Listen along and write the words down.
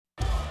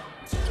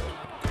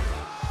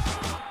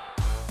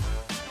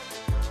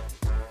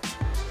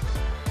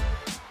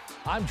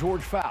I'm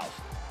George Faust.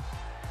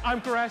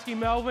 I'm Karaski,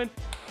 Melvin.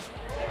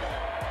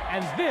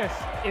 And this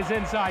is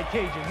Inside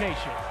Cajun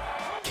Nation.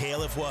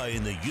 KLFY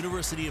and the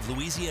University of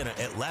Louisiana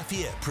at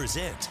Lafayette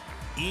present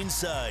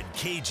Inside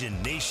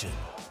Cajun Nation.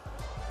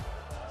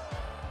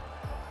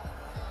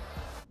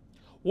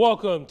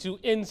 Welcome to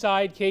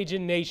Inside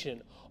Cajun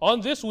Nation. On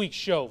this week's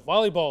show,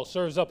 volleyball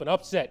serves up an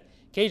upset.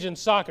 Cajun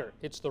soccer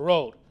hits the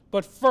road.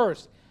 But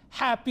first,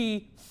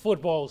 happy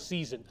football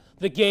season.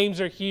 The games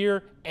are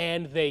here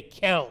and they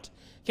count.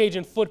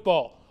 Cajun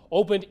football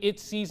opened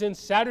its season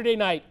Saturday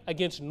night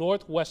against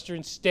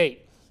Northwestern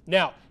State.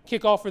 Now,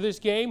 kickoff for this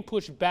game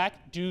pushed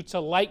back due to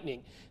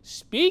lightning.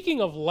 Speaking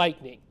of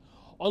lightning,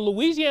 on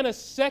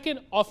Louisiana's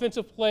second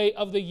offensive play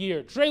of the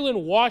year,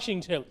 Draylon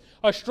Washington,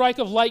 a strike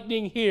of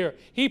lightning here.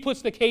 He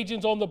puts the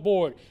Cajuns on the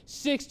board.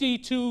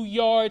 62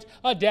 yards,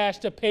 a dash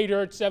to pay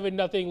dirt,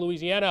 7-0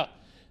 Louisiana.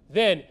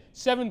 Then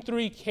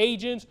 7-3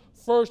 Cajuns,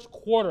 first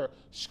quarter.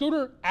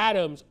 Scooter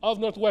Adams of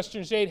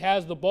Northwestern State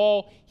has the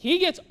ball. He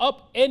gets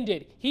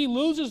upended. He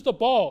loses the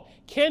ball.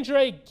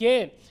 Kendra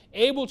Gant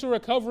able to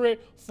recover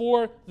it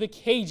for the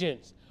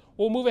Cajuns.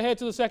 We'll move ahead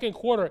to the second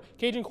quarter.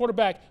 Cajun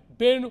quarterback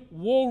Ben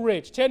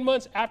Woolridge, 10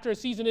 months after a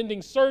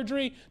season-ending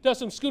surgery, does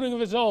some scooting of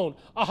his own.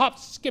 A hop,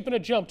 skip, and a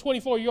jump,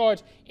 24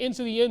 yards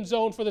into the end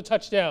zone for the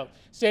touchdown.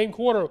 Same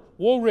quarter,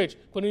 Woolridge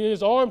putting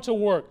his arm to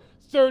work.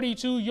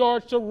 32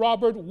 yards to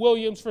Robert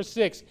Williams for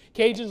 6.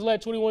 Cajuns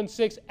led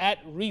 21-6 at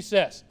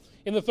recess.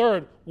 In the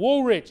third,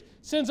 Woolridge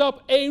sends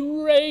up a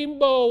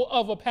rainbow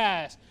of a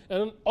pass.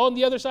 And on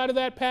the other side of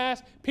that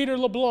pass, Peter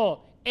LeBlanc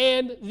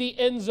and the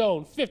end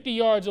zone, 50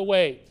 yards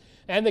away.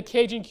 And the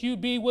Cajun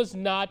QB was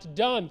not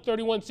done.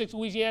 31-6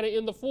 Louisiana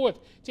in the fourth.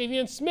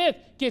 Tavian Smith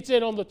gets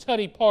in on the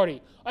tutty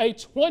party. A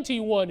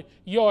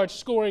 21-yard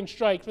scoring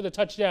strike for the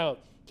touchdown.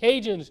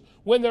 Cajuns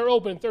win their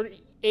open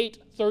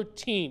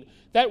 38-13.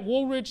 That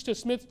Woolridge to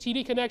Smith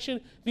TD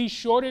connection, the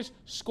shortest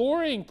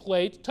scoring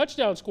play,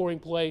 touchdown scoring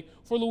play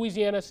for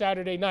Louisiana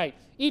Saturday night.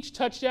 Each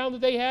touchdown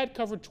that they had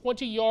covered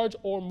 20 yards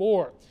or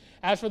more.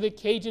 As for the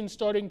Cajun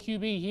starting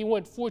QB, he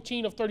went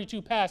 14 of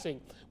 32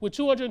 passing with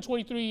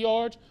 223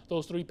 yards,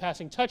 those 3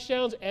 passing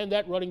touchdowns, and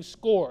that running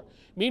score.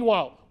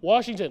 Meanwhile,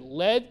 Washington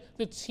led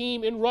the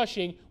team in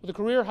rushing with a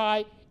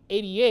career-high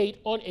 88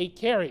 on 8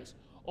 carries.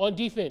 On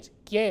defense,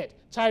 Gant,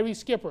 Tyree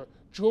Skipper,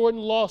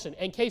 Jordan Lawson,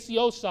 and Casey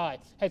Osai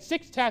had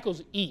 6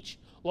 tackles each.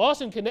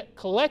 Lawson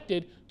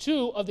collected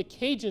 2 of the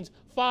Cajuns'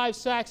 5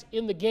 sacks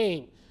in the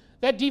game.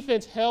 That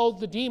defense held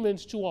the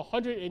Demons to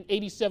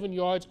 187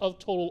 yards of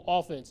total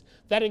offense.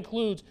 That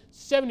includes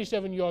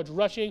 77 yards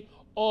rushing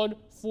on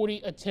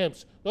 40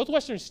 attempts.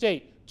 Northwestern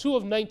State, 2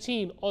 of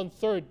 19 on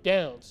third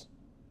downs.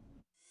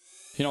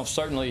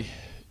 Certainly,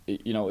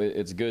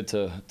 it's good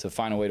to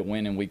find a way to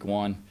win in week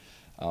one.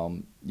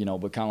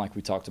 But kind of like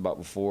we talked about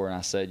before, and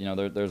I said,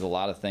 there's a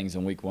lot of things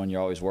in week one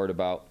you're always worried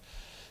about.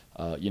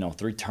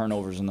 3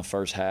 turnovers in the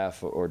first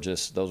half, or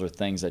just those are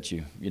things that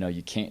you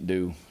can't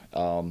do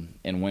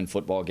and win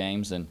football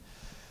games. And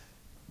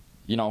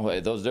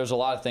there's a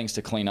lot of things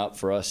to clean up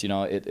for us.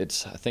 I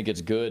think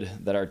it's good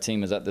that our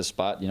team is at this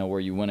spot, where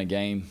you win a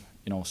game,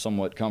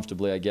 somewhat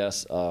comfortably, I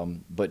guess.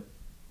 But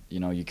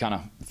you kind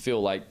of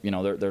feel like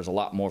there's a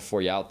lot more for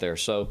you out there.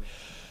 So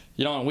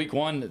in week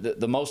one,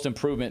 the most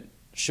improvement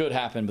should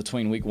happen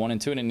between week 1 and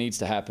 2, and it needs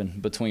to happen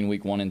between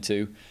week 1 and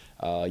 2.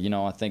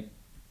 I think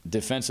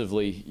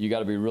defensively, you got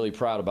to be really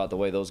proud about the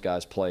way those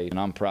guys played, and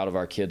I'm proud of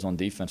our kids on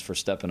defense for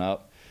stepping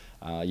up.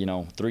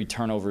 3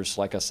 turnovers,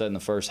 like I said, in the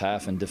first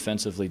half, and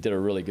defensively did a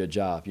really good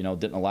job.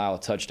 Didn't allow a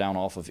touchdown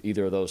off of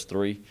either of those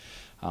 3.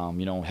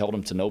 Held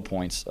them to no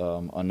points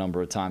a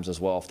number of times as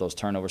well off those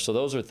turnovers. So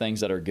those are things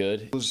that are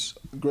good. It was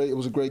great. It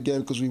was a great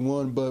game because we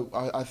won, but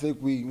I think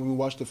when we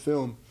watch the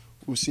film,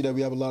 we see that we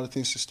have a lot of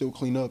things to still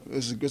clean up.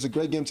 It's a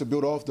great game to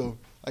build off, though,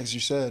 as you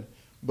said,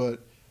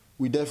 but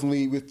we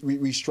definitely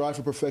we strive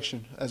for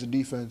perfection as a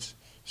defense.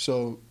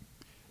 So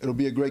it'll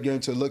be a great game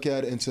to look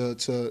at and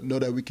to know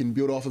that we can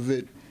build off of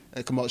it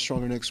and come out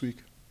stronger next week.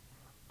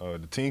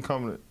 The team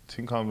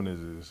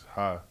confidence is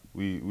high.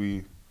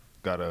 We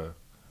gotta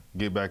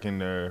get back in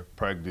there,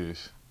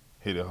 practice,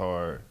 hit it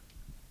hard.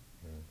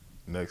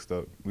 Next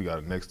up, we got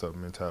a next up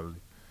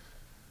mentality.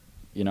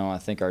 I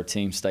think our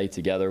team stayed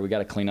together. We got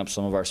to clean up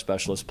some of our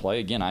specialist play.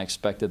 Again, I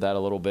expected that a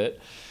little bit.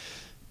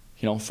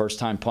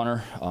 First-time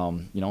punter,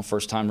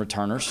 first-time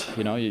returners.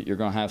 You're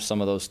going to have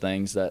some of those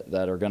things that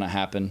are going to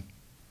happen.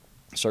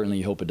 Certainly,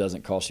 you hope it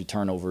doesn't cost you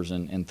turnovers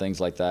and things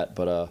like that.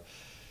 But,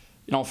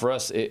 for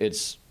us,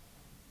 it's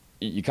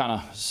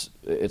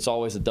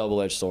always a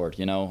double-edged sword.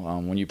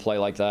 When you play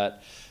like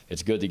that,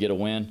 it's good to get a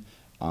win.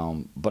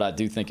 But I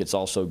do think it's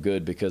also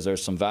good because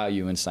there's some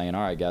value in saying,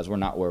 all right, guys, we're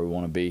not where we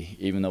want to be,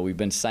 even though we've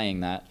been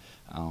saying that.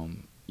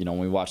 When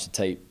we watch the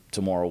tape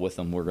tomorrow with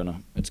them,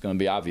 it's going to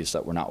be obvious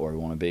that we're not where we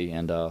want to be,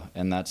 and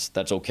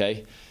that's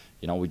okay.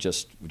 We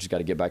just got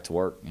to get back to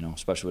work,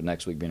 especially with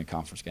next week being a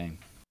conference game.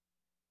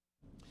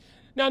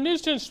 Now,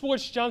 News 10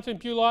 Sports' Jonathan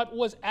Pulot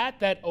was at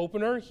that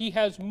opener. He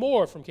has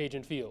more from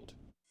Cajun Field.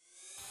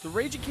 The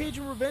Ragin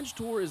Cajun Revenge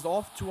Tour is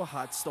off to a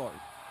hot start.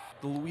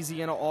 The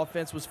Louisiana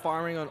offense was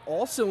firing on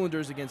all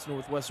cylinders against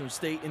Northwestern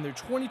State in their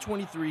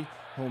 2023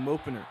 home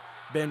opener.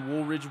 Ben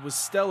Woolridge was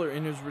stellar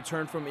in his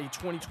return from a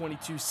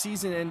 2022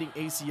 season-ending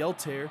ACL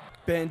tear.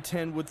 Ben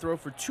 10 would throw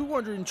for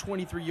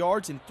 223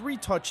 yards and 3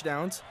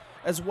 touchdowns,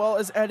 as well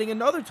as adding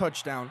another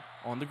touchdown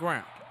on the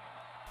ground.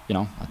 You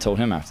know, I told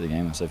him after the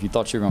game, I said, if you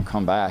thought you were going to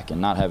come back and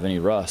not have any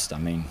rust,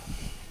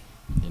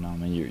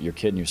 you're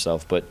kidding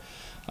yourself. But,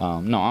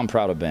 no, I'm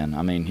proud of Ben.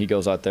 I mean, he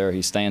goes out there,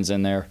 he stands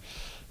in there.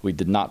 We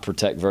did not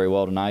protect very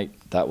well tonight.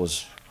 That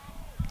was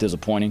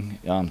disappointing,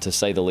 to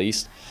say the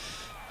least.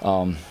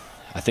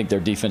 I think their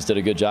defense did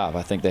a good job.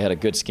 I think they had a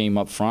good scheme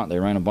up front. They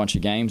ran a bunch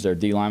of games. Their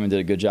D lineman did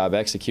a good job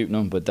executing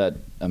them, but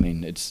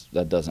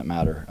that doesn't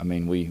matter. I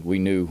mean, we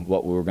knew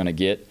what we were going to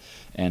get,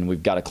 and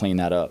we've got to clean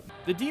that up.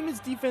 The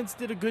Demons defense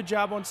did a good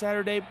job on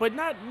Saturday, but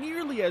not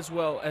nearly as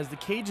well as the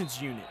Cajuns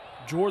unit.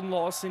 Jordan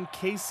Lawson,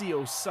 Casey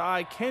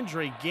Osai,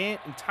 Kendre Gant,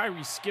 and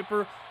Tyree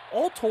Skipper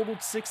all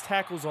totaled 6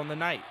 tackles on the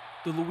night.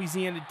 The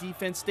Louisiana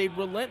defense stayed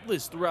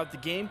relentless throughout the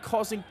game,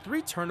 causing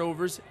 3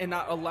 turnovers and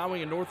not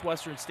allowing a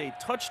Northwestern State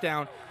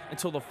touchdown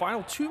until the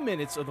final 2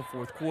 minutes of the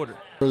fourth quarter.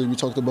 Earlier, we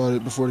talked about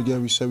it before the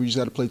game. We said we just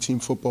got to play team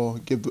football,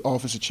 give the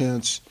offense a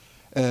chance.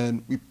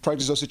 And we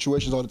practice those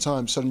situations all the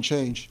time, sudden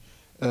change.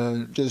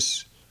 And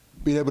just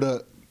being able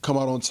to come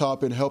out on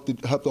top and help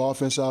the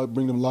offense out,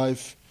 bring them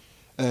life,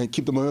 and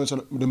keep the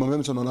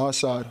momentum on our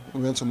side.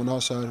 Momentum on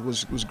our side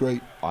was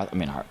great. I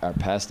mean, our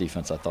pass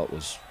defense, I thought,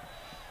 was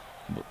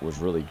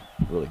really,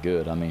 really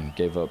good. I mean,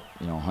 gave up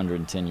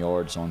 110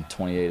 yards on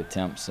 28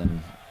 attempts,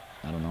 and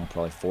I don't know,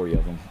 probably 40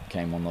 of them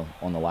came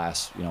on the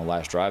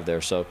last drive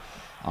there. So,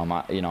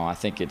 I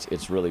think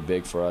it's really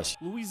big for us.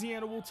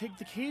 Louisiana will take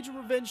the Cajun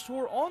Revenge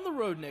Tour on the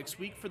road next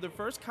week for their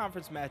first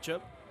conference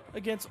matchup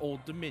against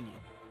Old Dominion.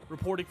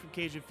 Reporting from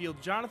Cajun Field,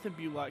 Jonathan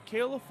Bulott,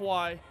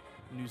 KLFY,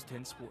 News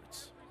 10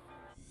 Sports.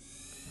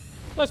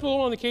 Let's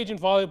move on to Cajun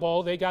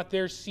Volleyball. They got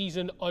their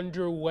season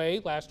underway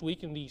last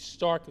week in the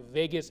Stark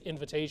Vegas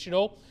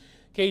Invitational.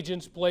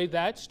 Cajuns played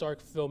that,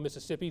 Starkville,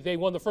 Mississippi. They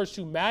won the first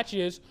 2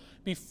 matches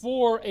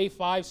before a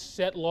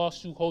 5-set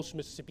loss to host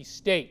Mississippi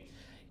State,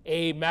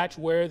 a match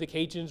where the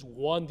Cajuns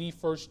won the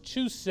first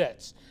 2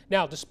 sets.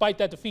 Now, despite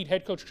that defeat,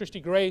 head coach Christy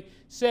Gray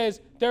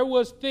says there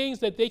was things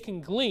that they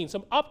can glean,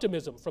 some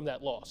optimism from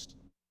that loss.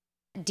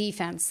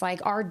 Defense, like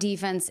our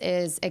defense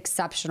is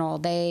exceptional.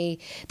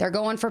 They're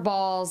going for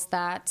balls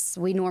that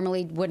we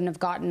normally wouldn't have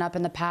gotten up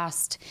in the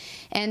past.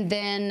 And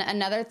then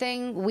another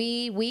thing,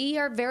 we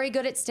are very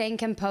good at staying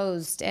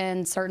composed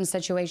in certain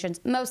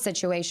situations, most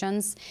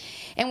situations,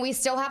 and we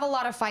still have a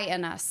lot of fight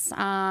in us.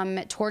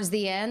 Towards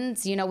the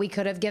end, we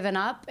could have given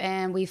up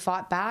and we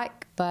fought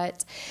back,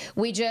 but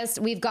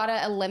we've got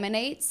to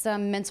eliminate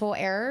some mental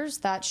errors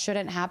that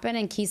shouldn't happen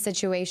in key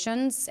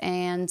situations,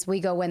 and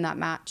we go win that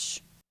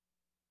match.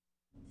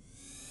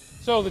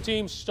 So the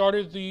team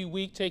started the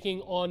week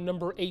taking on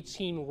number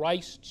 18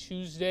 Rice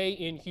Tuesday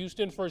in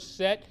Houston. First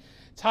set,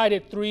 tied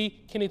at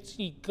 3.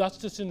 Kennedy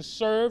Gustafson's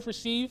serve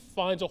receive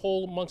finds a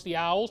hole amongst the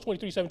Owls.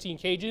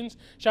 23-17 Cajuns.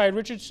 Shia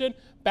Richardson,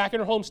 back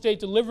in her home state,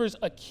 delivers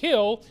a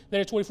kill.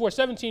 Then at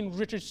 24-17,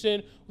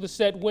 Richardson with a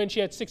set win. She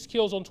had 6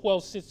 kills on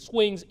 12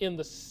 swings in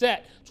the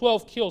set.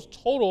 12 kills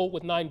total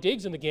with 9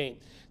 digs in the game.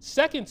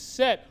 Second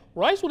set,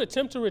 Rice would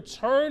attempt to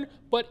return,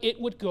 but it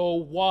would go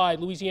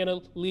wide. Louisiana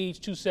leads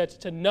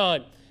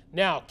 2-0.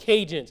 Now,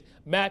 Cajuns,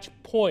 match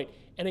point,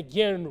 and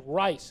again,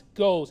 Rice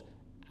goes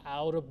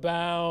out of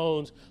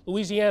bounds.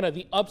 Louisiana,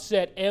 the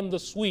upset and the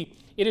sweep.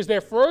 It is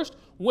their first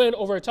win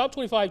over a top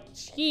 25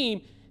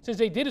 team since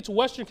they did it to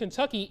Western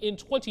Kentucky in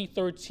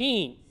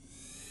 2013.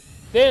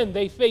 Then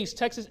they face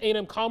Texas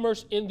A&M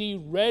Commerce in the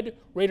Red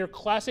Raider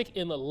Classic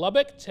in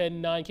Lubbock.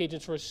 10-9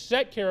 Cajuns first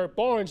set, Kara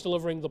Barnes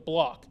delivering the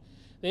block.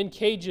 Then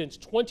Cajuns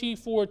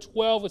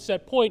 24-12 at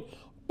set point.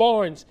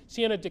 Barnes,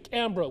 Sienna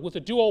DeCambra with a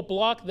duo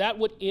block that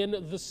would end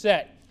the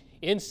set.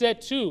 In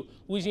set 2,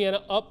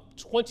 Louisiana up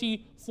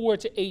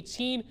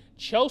 24-18.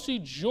 Chelsea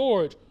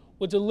George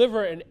would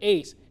deliver an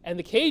ace, and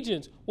the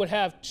Cajuns would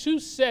have 2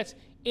 sets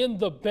in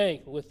the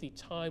bank with the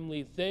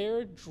timely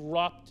there,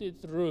 dropped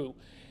it through.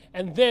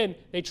 And then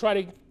they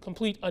try to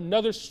complete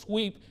another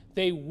sweep.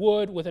 They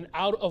would with an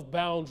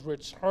out-of-bounds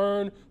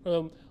return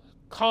from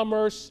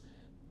Commerce.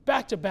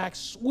 Back-to-back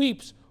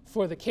sweeps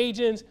for the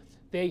Cajuns.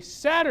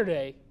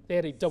 Saturday, they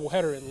had a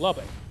doubleheader in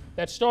Lubbock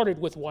that started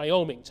with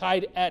Wyoming,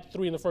 tied at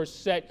 3 in the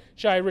first set.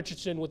 Shia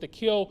Richardson with the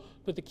kill,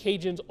 put the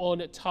Cajuns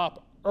on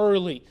top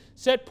early.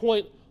 Set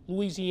point,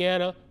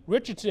 Louisiana.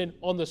 Richardson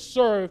on the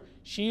serve.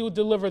 She would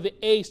deliver the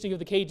ace to give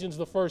the Cajuns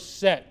the first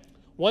set.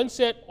 1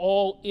 set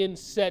all in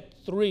set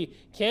 3.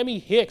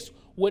 Cammie Hicks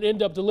would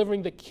end up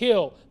delivering the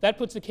kill. That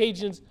puts the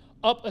Cajuns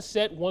up a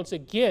set once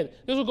again.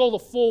 This will go the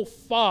full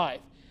 5.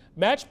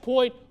 Match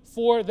point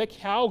for the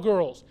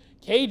Cowgirls.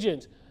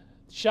 Cajuns,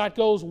 shot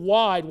goes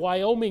wide.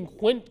 Wyoming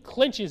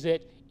clinches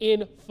it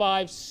in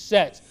 5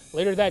 sets.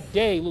 Later that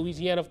day,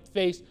 Louisiana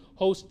faced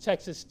host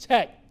Texas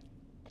Tech.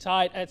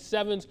 Tied at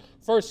 7's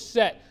first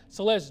set.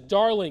 Celeste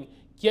Darling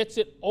gets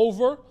it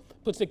over,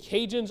 puts the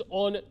Cajuns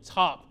on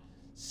top.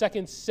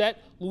 Second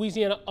set,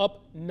 Louisiana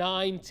up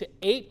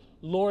 9-8.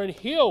 Lauren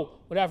Hill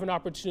would have an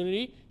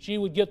opportunity. She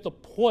would get the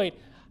point.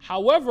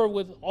 However,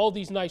 with all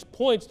these nice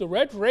points, the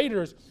Red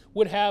Raiders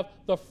would have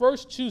the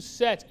first 2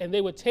 sets, and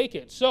they would take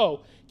it.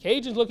 So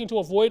Cajuns looking to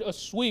avoid a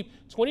sweep.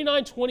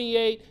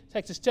 29-28,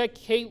 Texas Tech,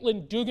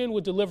 Caitlin Dugan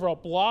would deliver a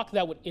block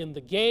that would end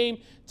the game.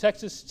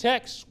 Texas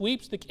Tech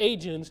sweeps the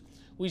Cajuns.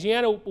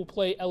 Louisiana will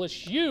play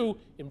LSU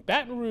in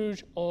Baton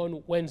Rouge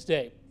on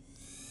Wednesday.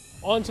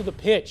 On to the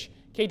pitch.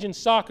 Cajun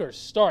soccer's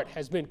start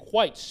has been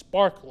quite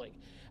sparkling.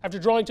 After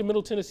drawing to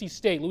Middle Tennessee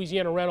State,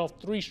 Louisiana ran off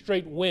 3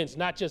 straight wins.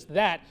 Not just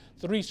that,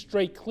 3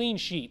 straight clean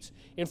sheets.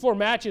 In 4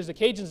 matches, the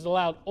Cajuns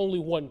allowed only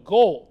 1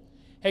 goal.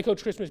 Head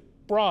coach Chris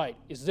McBride,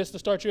 is this the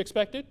start you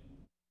expected?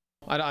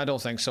 I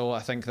don't think so. I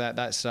think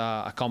that's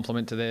a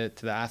compliment to the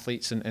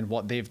athletes and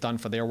what they've done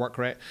for their work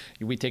rate.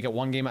 We take it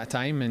one game at a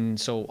time, and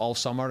so all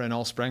summer and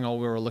all spring, all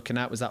we were looking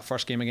at was that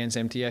first game against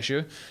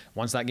MTSU.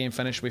 Once that game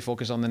finished, we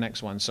focus on the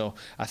next one. So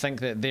I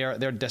think that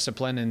their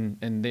discipline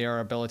and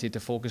their ability to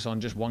focus on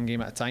just one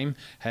game at a time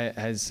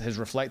has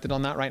reflected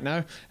on that right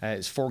now.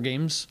 It's 4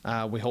 games.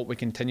 We hope we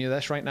continue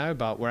this right now,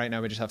 but right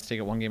now we just have to take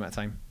it one game at a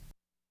time.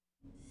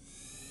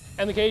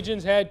 And the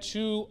Cajuns had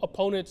 2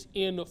 opponents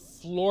in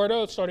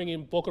Florida, starting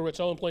in Boca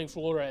Raton, playing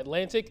Florida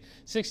Atlantic.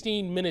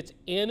 16 minutes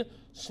in,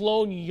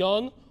 Sloan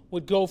Young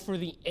would go for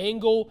the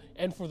angle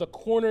and for the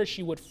corner.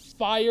 She would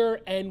fire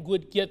and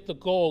would get the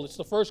goal. It's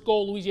the first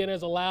goal Louisiana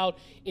has allowed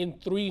in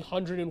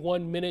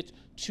 301 minutes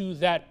to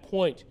that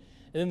point.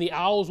 And then the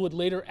Owls would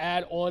later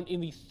add on in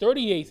the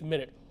 38th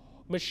minute.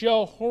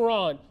 Michelle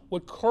Huron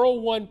would curl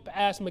one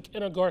past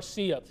McKenna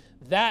Garcia.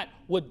 That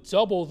would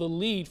double the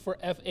lead for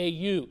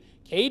FAU.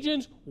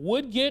 Cajuns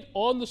would get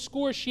on the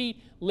score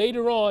sheet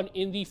later on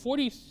in the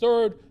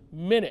 43rd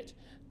minute,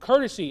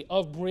 courtesy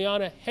of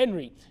Brianna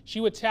Henry.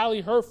 She would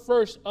tally her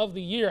first of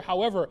the year.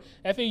 However,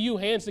 FAU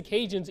hands the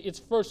Cajuns its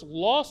first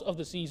loss of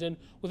the season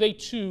with a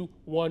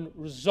 2-1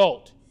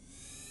 result.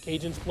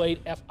 Cajuns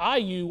played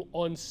FIU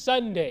on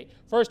Sunday.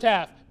 First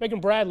half,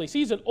 Megan Bradley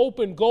sees an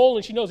open goal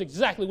and she knows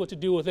exactly what to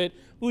do with it.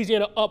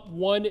 Louisiana up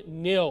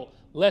 1-0.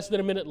 Less than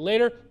a minute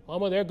later,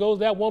 there goes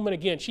that woman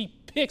again. She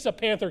picks a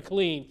Panther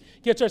clean,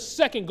 gets her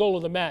second goal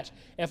of the match.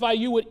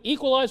 FIU would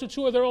equalize with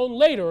 2 of their own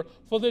later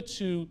for the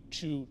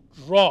 2-2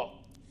 draw.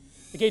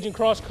 The Cajun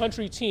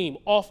cross-country team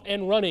off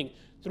and running.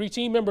 3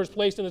 team members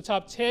placed in the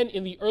top 10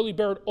 in the early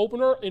bird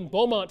opener in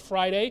Beaumont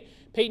Friday.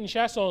 Peyton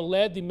Chasson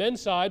led the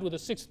men's side with a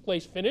 6th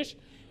place finish,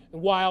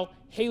 while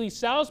Haley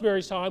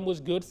Salisbury's time was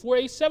good for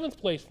a 7th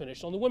place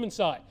finish on the women's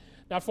side.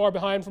 Not far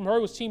behind from her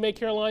was teammate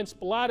Caroline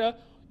Spallata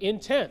in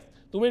 10th.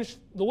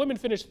 The women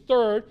finished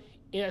 3rd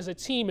as a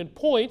team in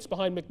points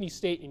behind McNeese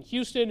State and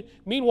Houston.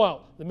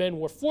 Meanwhile, the men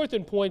were 4th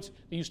in points.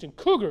 The Houston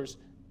Cougars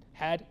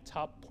had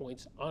top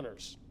points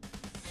honors.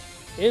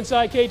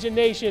 Inside Cajun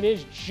Nation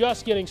is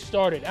just getting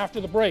started.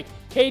 After the break,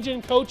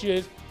 Cajun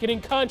coaches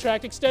getting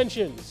contract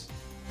extensions.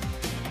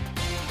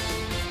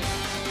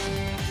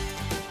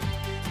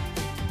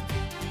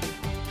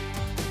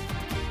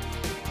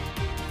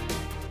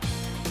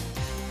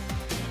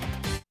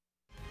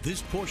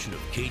 This portion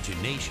of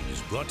Cajun Nation is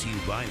brought to you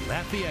by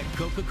Lafayette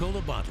Coca-Cola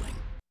Bottling.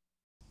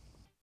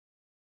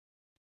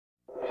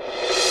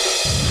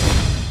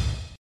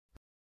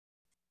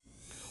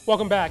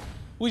 Welcome back.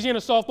 Louisiana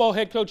softball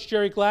head coach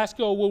Jerry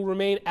Glasgow will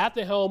remain at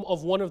the helm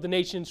of one of the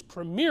nation's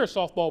premier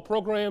softball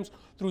programs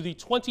through the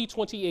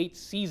 2028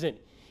 season.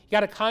 He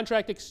got a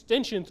contract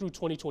extension through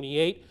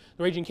 2028.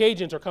 The Ragin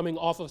Cajuns are coming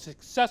off of a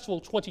successful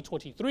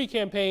 2023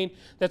 campaign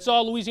that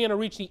saw Louisiana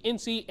reach the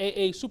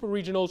NCAA Super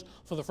Regionals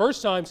for the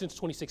first time since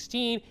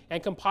 2016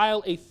 and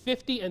compile a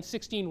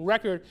 50-16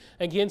 record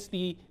against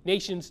the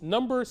nation's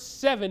number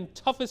 7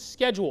 toughest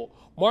schedule,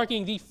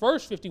 marking the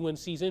first 50-win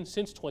season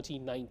since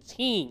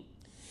 2019.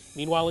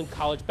 Meanwhile, in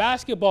college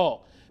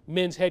basketball,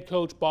 men's head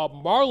coach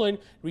Bob Marlin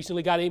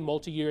recently got a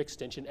multi-year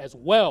extension as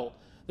well.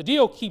 The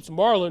deal keeps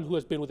Marlin, who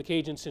has been with the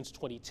Cajuns since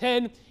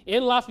 2010,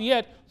 in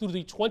Lafayette through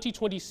the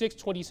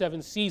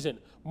 2026-27 season.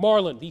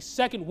 Marlin, the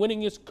second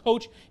winningest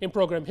coach in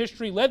program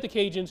history, led the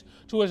Cajuns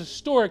to a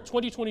historic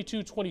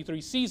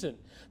 2022-23 season.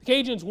 The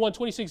Cajuns won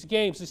 26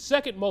 games, the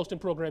second most in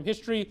program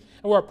history,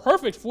 and were a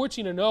perfect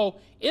 14-0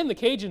 in the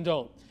Cajun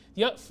Dome,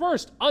 the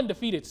first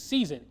undefeated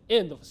season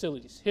in the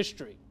facility's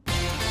history.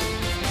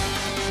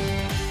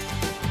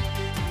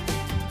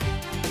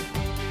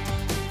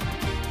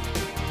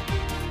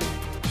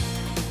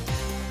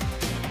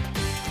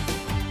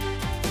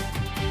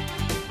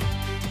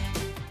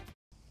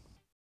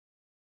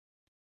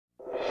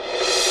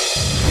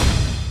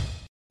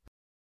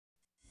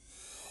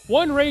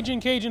 One Ragin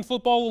Cajun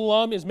football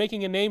alum is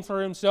making a name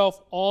for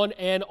himself on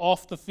and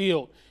off the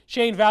field.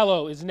 Shane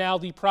Vallow is now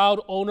the proud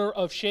owner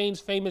of Shane's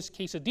famous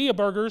quesadilla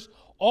burgers,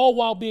 all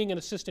while being an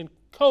assistant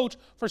coach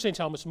for St.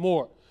 Thomas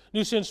More.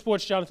 News 10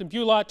 Sports' Jonathan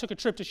Bulott took a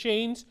trip to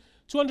Shane's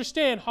to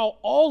understand how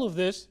all of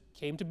this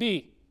came to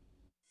be.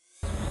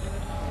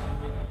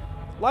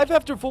 Life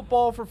after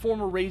football for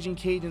former Ragin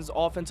Cajuns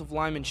offensive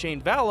lineman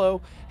Shane Vallow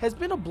has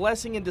been a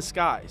blessing in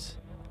disguise.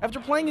 After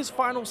playing his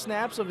final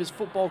snaps of his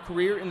football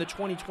career in the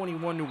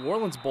 2021 New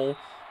Orleans Bowl,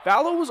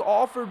 Vallow was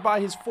offered by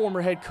his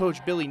former head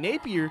coach Billy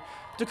Napier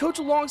to coach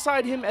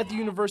alongside him at the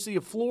University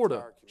of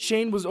Florida.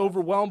 Shane was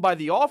overwhelmed by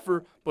the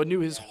offer, but knew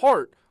his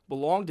heart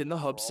belonged in the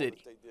hub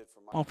city.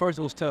 First,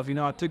 it was tough.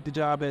 I took the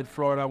job at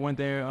Florida. I went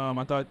there.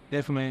 I thought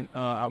definitely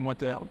I want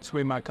to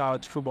swing my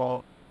college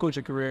football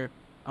coaching career.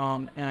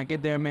 And I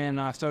get there, man,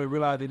 and I started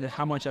realizing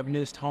how much I've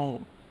missed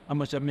home, how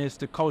much I've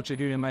missed the culture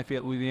here in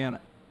Lafayette, Louisiana.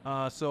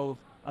 So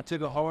I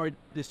took a hard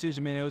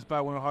decision, man. It was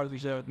probably one of the hardest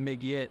decisions to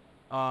make yet.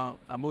 I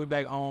moved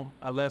back home.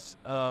 I left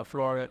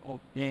Florida,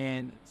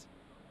 and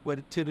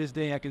to this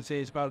day, I can say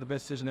it's probably the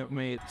best decision ever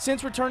made.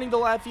 Since returning to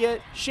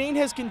Lafayette, Shane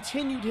has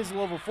continued his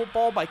love of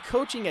football by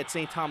coaching at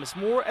St. Thomas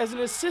More as an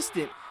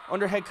assistant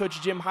under head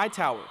coach Jim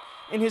Hightower.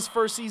 In his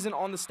first season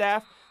on the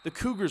staff, the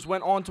Cougars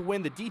went on to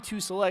win the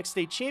D2 Select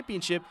State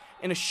Championship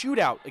in a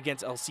shootout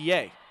against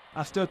LCA.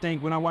 I still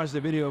think when I watched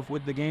the video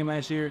with the game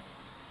last year,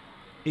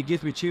 it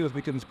gives me chills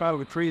because it's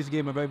probably the craziest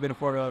game I've ever been a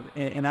part of.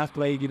 And I've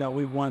played,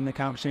 we've won the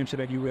conference championship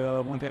at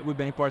UL. We've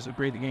been parts of a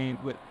great game,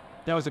 but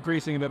that was the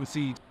craziest thing I've ever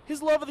seen.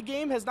 His love of the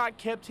game has not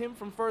kept him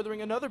from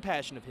furthering another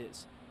passion of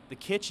his, the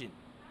kitchen.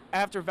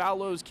 After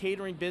Vallow's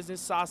catering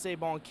business, Sase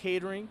Bon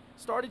Catering,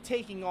 started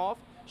taking off,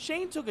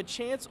 Shane took a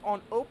chance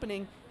on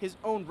opening his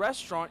own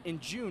restaurant in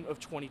June of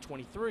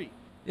 2023.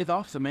 It's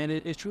awesome, man.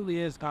 It truly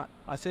is.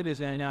 I said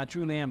this, and I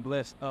truly am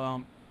blessed.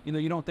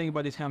 You don't think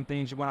about these kind of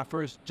things. When I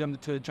first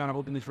jumped into trying to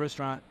open this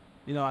restaurant,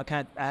 I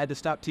had to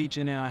stop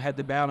teaching, and I had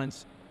to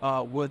balance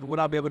with what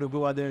I'll be able to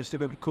go out there and still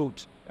be able to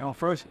coach. And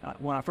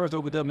when I first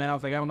opened up, man, I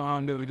was like, I don't know how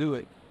I'm going to do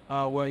it.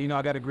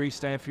 I got a great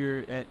staff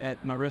here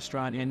at my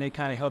restaurant, and they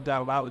kind of helped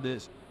out with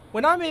this.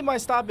 When I made my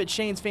stop at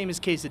Shane's famous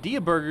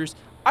Quesadilla Burgers,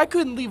 I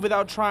couldn't leave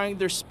without trying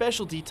their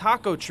specialty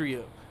taco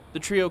trio. The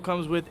trio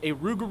comes with a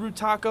Rougarou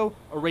taco,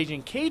 a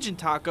Ragin Cajun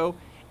taco,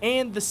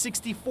 and the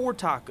 64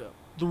 taco.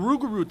 The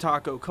Rougarou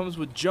taco comes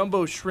with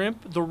jumbo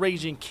shrimp, the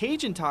Ragin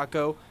Cajun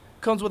taco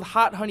comes with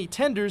hot honey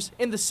tenders,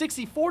 and the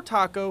 64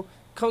 taco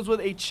comes with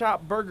a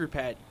chopped burger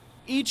patty.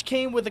 Each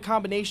came with a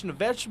combination of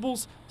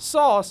vegetables,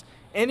 sauce,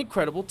 and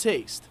incredible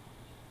taste.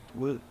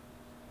 What?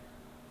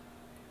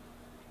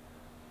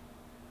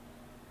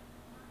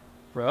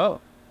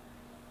 Bro,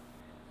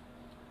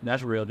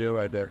 that's a real deal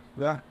right there.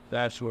 Yeah,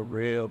 that's a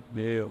real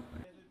deal.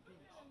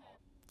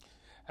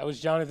 That was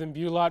Jonathan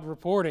Bulot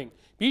reporting.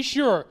 Be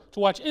sure to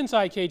watch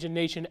Inside Cajun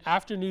Nation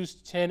after News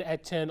 10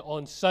 at 10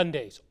 on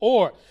Sundays,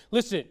 or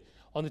listen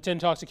on the 10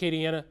 Talks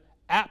Acadiana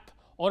app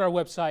on our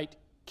website,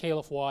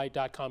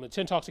 klfy.com, the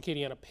 10 Talks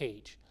Acadiana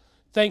page.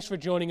 Thanks for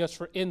joining us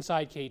for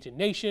Inside Cajun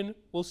Nation.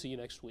 We'll see you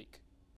next week.